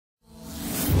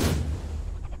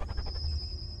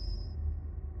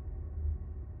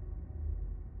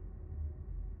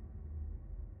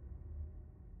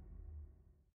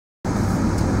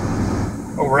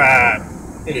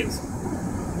It is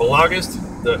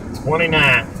Vlogust the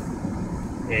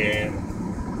 29th,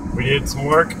 and we did some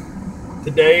work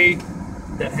today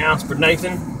at that house for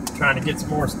Nathan, trying to get some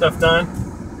more stuff done.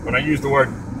 When I use the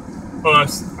word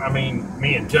us, I mean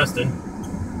me and Justin,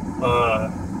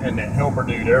 and that helper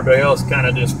dude. Everybody else kind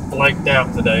of just flaked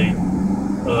out today.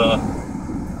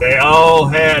 They all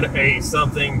had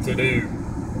something to do.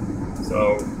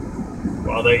 So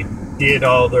while they did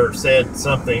all their said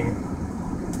something,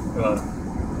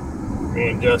 me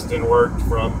and Justin worked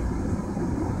from,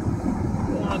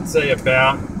 I'd say,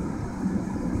 about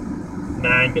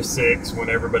 9 to 6, when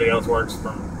everybody else works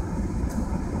from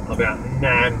about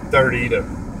 9:30 to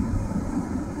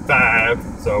 5.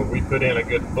 So we put in a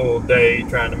good full day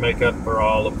trying to make up for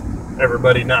all of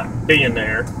everybody not being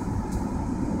there.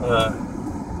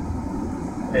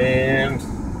 And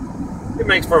it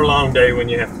makes for a long day when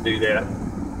you have to do that.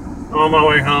 On my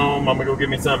way home, I'm gonna go get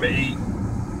me something to eat.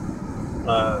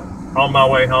 On my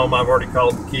way home, I've already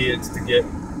called the kids to get,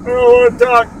 I don't want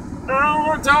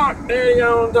to talk, Daddy, I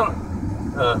don't want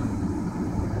to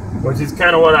talk. Which is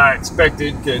kind of what I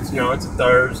expected, because, you know, it's a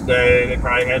Thursday, they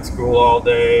probably had school all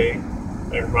day,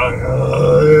 everybody,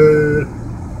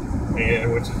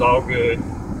 and which is all good.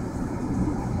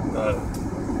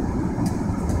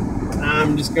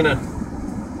 I'm just gonna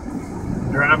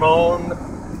drive on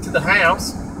to the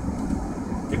house,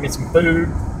 get me some food,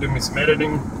 do me some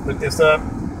editing, put this up,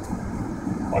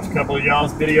 watch a couple of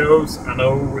y'all's videos. I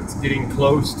know it's getting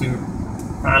close to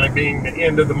finally being the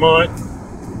end of the month.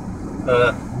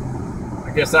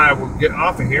 I guess I will get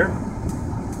off of here,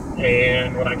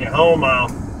 and when I get home, I'll,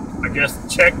 I guess,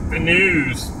 check the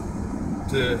news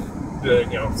to you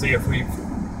know, see if we've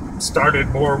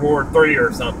started World War III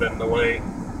or something, the way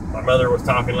my mother was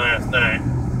talking last night.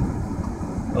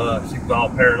 She was all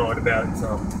paranoid about it,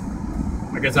 so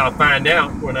I guess I'll find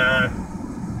out when I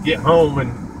get home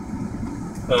and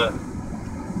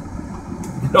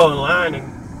get online and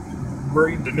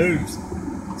read the news.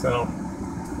 So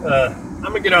I'm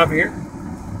gonna get off here.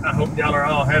 I hope y'all are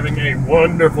all having a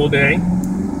wonderful day,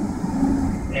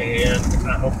 and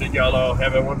I hope that y'all all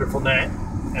have a wonderful night,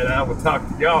 and I will talk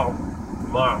to y'all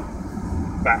tomorrow.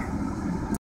 Bye.